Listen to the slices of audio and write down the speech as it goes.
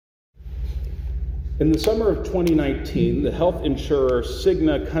In the summer of 2019, the health insurer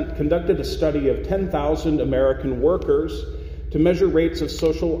Cigna conducted a study of 10,000 American workers to measure rates of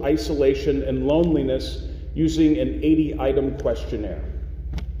social isolation and loneliness using an 80-item questionnaire.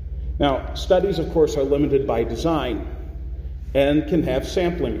 Now, studies, of course, are limited by design and can have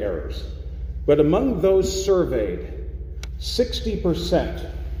sampling errors. But among those surveyed, 60%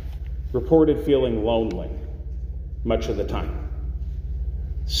 reported feeling lonely much of the time.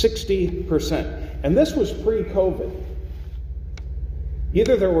 60%. And this was pre-COVID.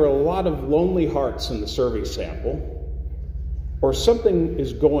 Either there were a lot of lonely hearts in the survey sample, or something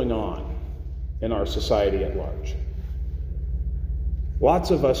is going on in our society at large. Lots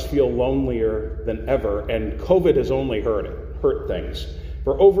of us feel lonelier than ever, and COVID has only hurt things.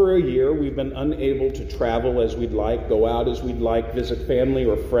 For over a year, we've been unable to travel as we'd like, go out as we'd like, visit family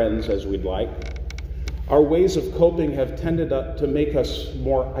or friends as we'd like. Our ways of coping have tended to make us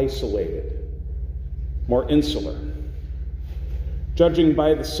more isolated, more insular. Judging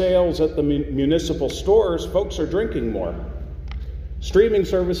by the sales at the municipal stores, folks are drinking more. Streaming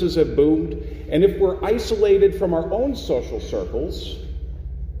services have boomed, and if we're isolated from our own social circles,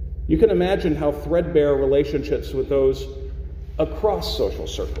 you can imagine how threadbare relationships with those across social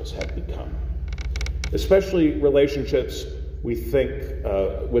circles have become, especially relationships we think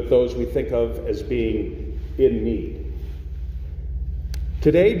with those we think of as being in need.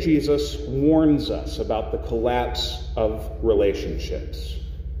 Today, Jesus warns us about the collapse of relationships,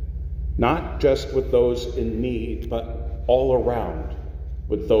 not just with those in need, but all around,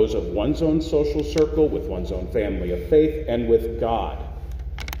 with those of one's own social circle, with one's own family of faith, and with God,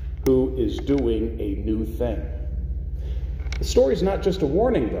 who is doing a new thing. The story's not just a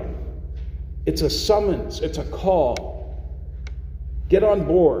warning, though. It's a summons, it's a call. Get on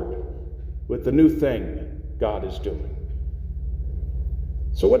board with the new thing God is doing.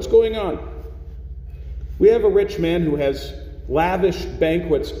 So what's going on? We have a rich man who has lavish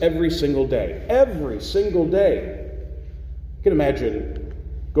banquets every single day. Every single day. You can imagine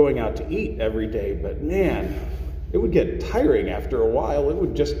going out to eat every day, but man, it would get tiring after a while. It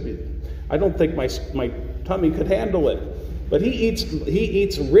would just be, I don't think my tummy could handle it. But he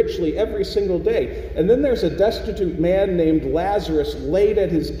eats richly every single day. And then there's a destitute man named Lazarus laid at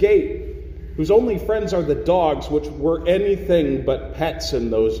his gate, whose only friends are the dogs, which were anything but pets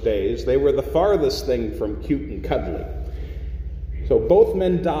in those days. They were the farthest thing from cute and cuddly. So both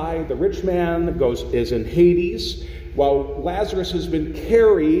men die. The rich man is in Hades, while Lazarus has been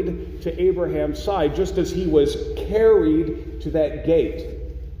carried to Abraham's side, just as he was carried to that gate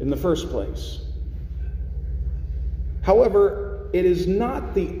in the first place. However, it is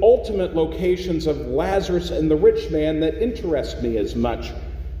not the ultimate locations of Lazarus and the rich man that interest me as much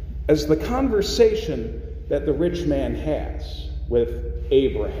as the conversation that the rich man has with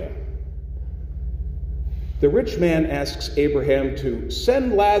Abraham. The rich man asks Abraham to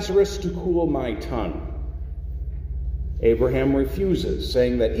send Lazarus to cool my tongue. Abraham refuses,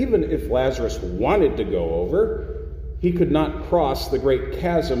 saying that even if Lazarus wanted to go over, he could not cross the great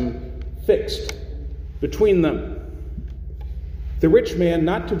chasm fixed between them. The rich man,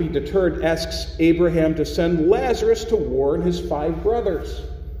 not to be deterred, asks Abraham to send Lazarus to warn his 5 brothers.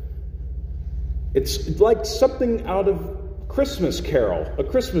 It's like something out of a Christmas carol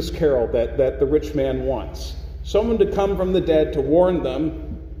that the rich man wants. Someone to come from the dead to warn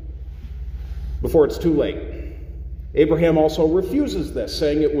them before it's too late. Abraham also refuses this,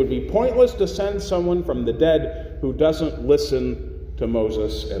 saying it would be pointless to send someone from the dead who doesn't listen to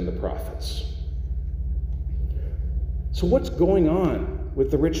Moses and the prophets. So what's going on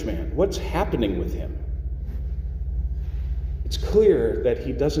with the rich man? What's happening with him? It's clear that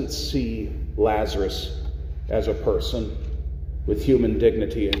he doesn't see Lazarus as a person with human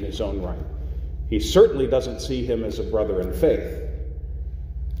dignity in his own right. He certainly doesn't see him as a brother in faith.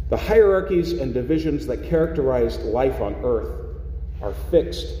 The hierarchies and divisions that characterized life on earth are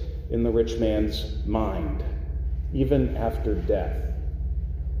fixed in the rich man's mind, even after death.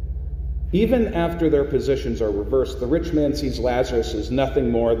 Even after their positions are reversed, the rich man sees Lazarus as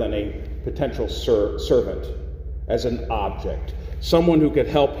nothing more than a potential servant, as an object, someone who could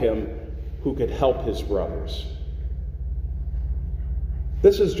help him, who could help his brothers.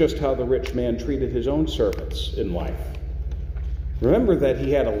 This is just how the rich man treated his own servants in life. Remember that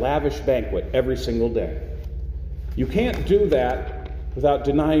he had a lavish banquet every single day. You can't do that without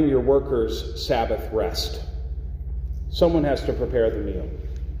denying your workers Sabbath rest. Someone has to prepare the meal.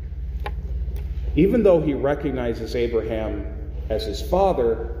 Even though he recognizes Abraham as his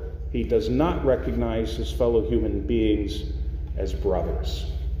father, he does not recognize his fellow human beings as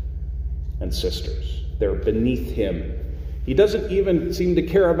brothers and sisters. They're beneath him He doesn't even seem to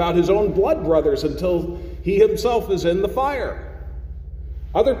care about his own blood brothers until he himself is in the fire.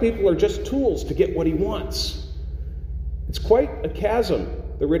 Other people are just tools to get what he wants. It's quite a chasm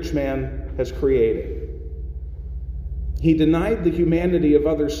the rich man has created. He denied the humanity of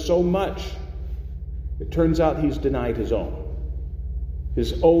others so much, it turns out he's denied his own.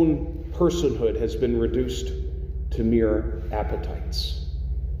 His own personhood has been reduced to mere appetites.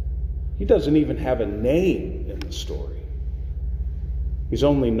 He doesn't even have a name in the story. He's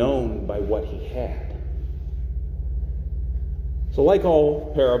only known by what he had. So like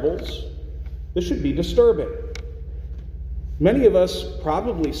all parables, this should be disturbing. Many of us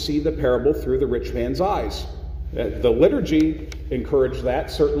probably see the parable through the rich man's eyes. The liturgy encouraged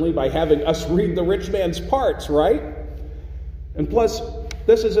that, certainly, by having us read the rich man's parts, right? And plus,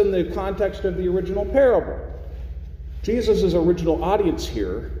 this is in the context of the original parable. Jesus' original audience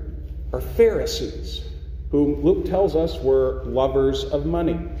here are Pharisees, whom Luke tells us were lovers of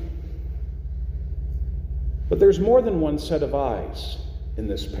money. But there's more than one set of eyes in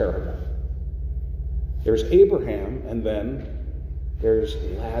this parable. There's Abraham, and then there's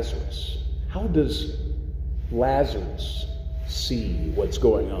Lazarus. How does Lazarus see what's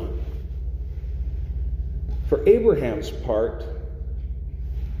going on? For Abraham's part,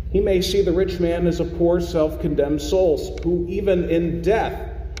 he may see the rich man as a poor, self-condemned soul who, even in death,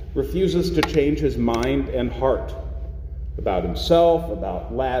 refuses to change his mind and heart about himself,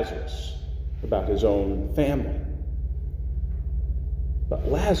 about Lazarus, about his own family. But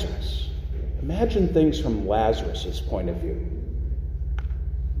Lazarus, imagine things from Lazarus' point of view.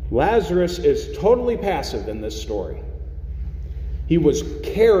 Lazarus is totally passive in this story. He was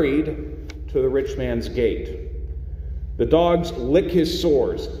carried to the rich man's gate. The dogs lick his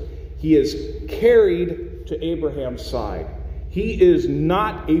sores. He is carried to Abraham's side. He is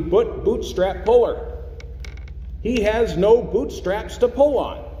not a bootstrap puller. He has no bootstraps to pull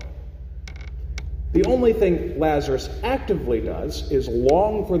on. The only thing Lazarus actively does is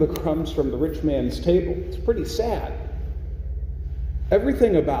long for the crumbs from the rich man's table. It's pretty sad.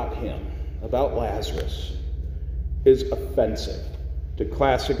 Everything about him, about Lazarus, is offensive to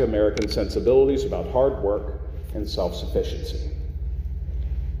classic American sensibilities about hard work and self-sufficiency.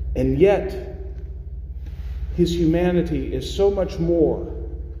 And yet, his humanity is so much more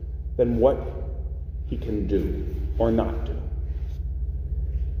than what he can do or not do.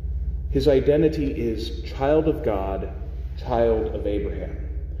 His identity is child of God, child of Abraham.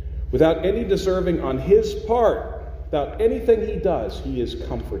 Without any deserving on his part, without anything he does, he is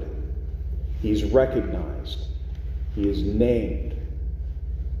comforted. He's recognized. He is named.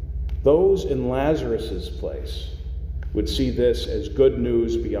 Those in Lazarus' place would see this as good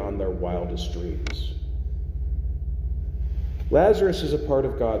news beyond their wildest dreams. Lazarus is a part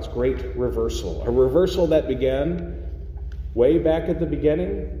of God's great reversal, a reversal that began way back at the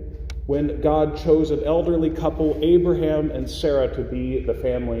beginning when God chose an elderly couple, Abraham and Sarah, to be the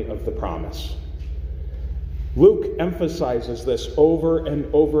family of the promise. Luke emphasizes this over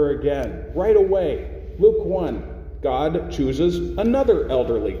and over again. Right away, Luke 1, God chooses another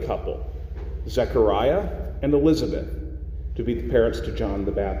elderly couple, Zechariah and Elizabeth, to be the parents to John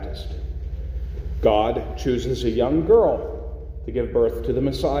the Baptist. God chooses a young girl to give birth to the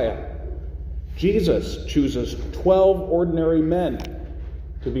Messiah. Jesus chooses 12 ordinary men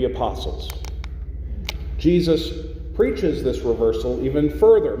to be apostles. Jesus preaches this reversal even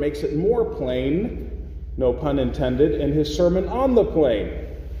further, makes it more plain, no pun intended, in his Sermon on the Plain,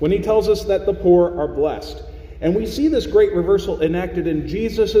 when he tells us that the poor are blessed. And we see this great reversal enacted in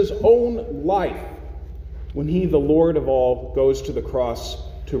Jesus' own life when he, the Lord of all, goes to the cross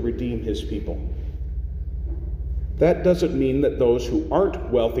to redeem his people. That doesn't mean that those who aren't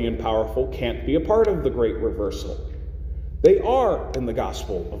wealthy and powerful can't be a part of the great reversal. They are in the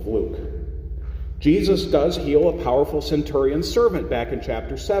Gospel of Luke. Jesus does heal a powerful centurion's servant back in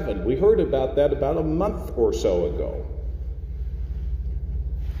chapter 7. We heard about that about a month or so ago.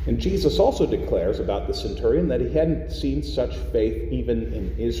 And Jesus also declares about the centurion that he hadn't seen such faith even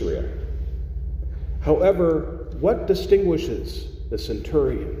in Israel. However, what distinguishes the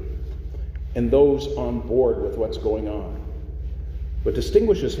centurion and those on board with what's going on? What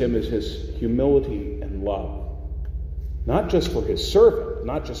distinguishes him is his humility and love. Not just for his servant,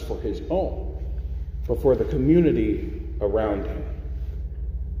 not just for his own, but for the community around him.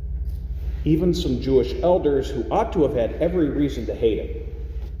 Even some Jewish elders who ought to have had every reason to hate him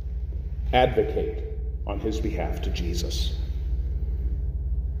advocate on his behalf to Jesus.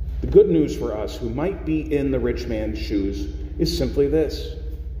 The good news for us who might be in the rich man's shoes is simply this: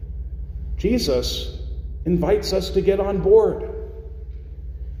 Jesus invites us to get on board.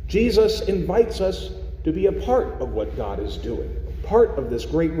 Jesus invites us to be a part of what God is doing, part of this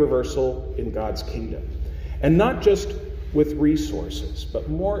great reversal in God's kingdom. And not just with resources, but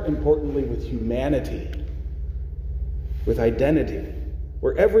more importantly with humanity, with identity,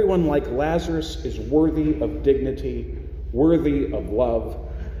 where everyone like Lazarus is worthy of dignity, worthy of love,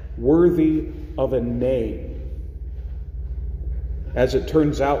 worthy of a name. As it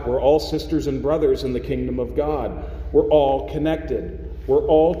turns out, we're all sisters and brothers in the kingdom of God. We're all connected. We're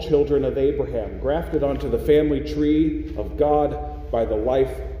all children of Abraham, grafted onto the family tree of God by the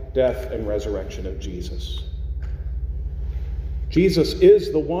life, death, and resurrection of Jesus. Jesus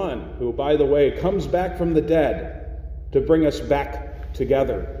is the one who, by the way, comes back from the dead to bring us back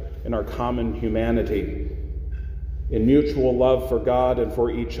together in our common humanity, in mutual love for God and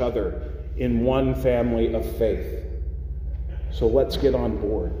for each other, in one family of faith. So let's get on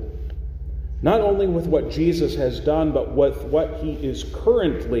board. Not only with what Jesus has done, but with what he is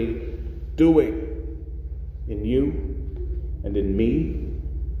currently doing in you and in me,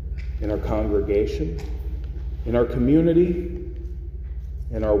 in our congregation, in our community,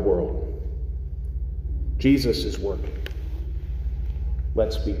 in our world. Jesus is working.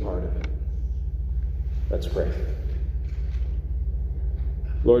 Let's be part of it. Let's pray.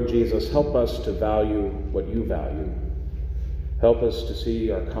 Lord Jesus, help us to value what you value. Help us to see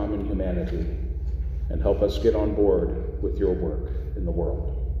our common humanity, and help us get on board with your work in the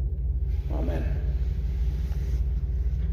world. Amen.